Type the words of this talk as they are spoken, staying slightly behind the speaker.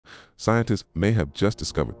scientists may have just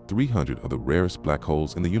discovered 300 of the rarest black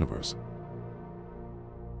holes in the universe.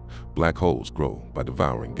 Black holes grow by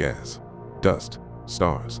devouring gas, dust,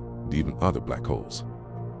 stars, and even other black holes.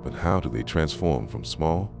 But how do they transform from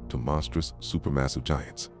small to monstrous supermassive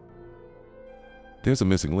giants? There's a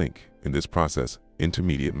missing link in this process: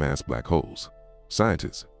 intermediate mass black holes.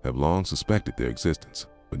 Scientists have long suspected their existence,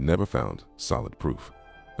 but never found solid proof.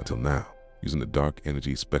 Until now, using the Dark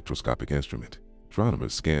Energy Spectroscopic Instrument,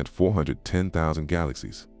 astronomers scanned 410,000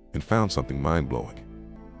 galaxies and found something mind-blowing.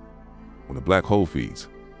 When a black hole feeds,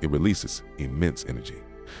 it releases immense energy,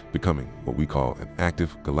 becoming what we call an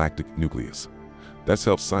active galactic nucleus. That's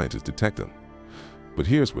helped scientists detect them. But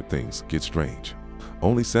here's where things get strange.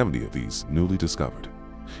 Only 70 of these newly discovered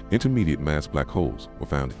intermediate mass black holes were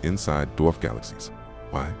found inside dwarf galaxies.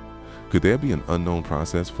 Why? Could there be an unknown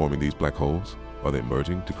process forming these black holes? Are they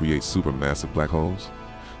merging to create supermassive black holes?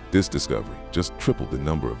 This discovery just tripled the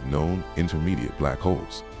number of known intermediate black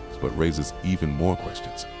holes, but raises even more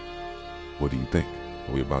questions. What do you think?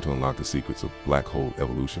 Are we about to unlock the secrets of black hole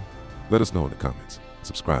evolution? Let us know in the comments.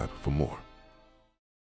 Subscribe for more.